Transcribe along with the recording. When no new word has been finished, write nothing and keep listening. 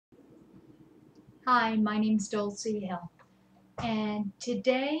Hi, my name's Dulcie Hill, and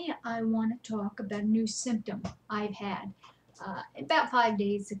today I want to talk about a new symptom I've had. About 5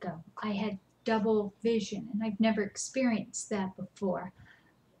 days ago, I had double vision, and I've never experienced that before.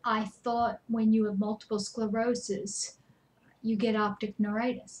 I thought when you have multiple sclerosis, you get optic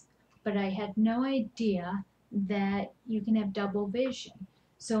neuritis, but I had no idea that you can have double vision.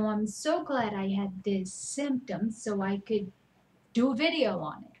 So I'm so glad I had this symptom so I could do a video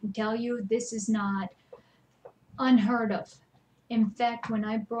on it and tell you this is not unheard of. In fact, when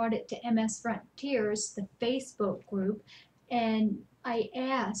I brought it to MS Frontiers, the Facebook group, and I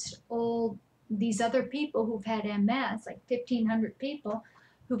asked all these other people who've had MS, like 1,500 people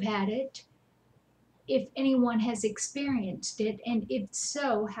who've had it, if anyone has experienced it, and if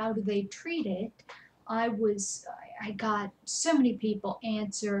so, how do they treat it? I got so many people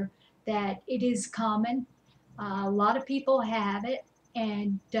answer that it is common. A lot of people have it,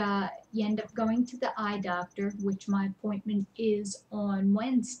 and you end up going to the eye doctor, which my appointment is on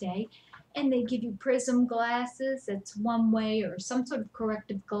Wednesday, and they give you prism glasses. That's one way, or some sort of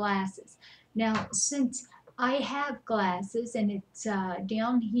corrective glasses. Now, since I have glasses, and it's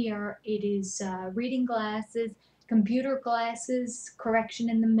down here, it is reading glasses, computer glasses, correction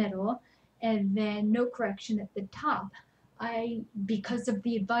in the middle, and then no correction at the top. Because of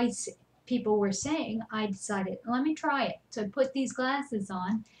the advice people were saying, I decided, let me try it. So I put these glasses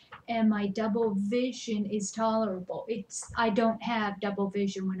on, and my double vision is tolerable. I don't have double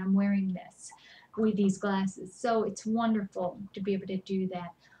vision when I'm wearing this with these glasses. So it's wonderful to be able to do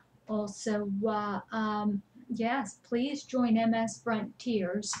that. Also, yes, please join MS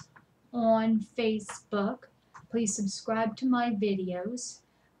Frontiers on Facebook. Please subscribe to my videos.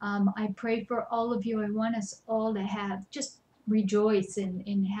 I pray for all of you. I want us all to have just rejoice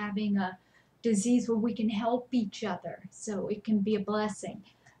in having a disease where we can help each other, so it can be a blessing.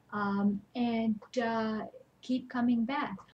 And keep coming back.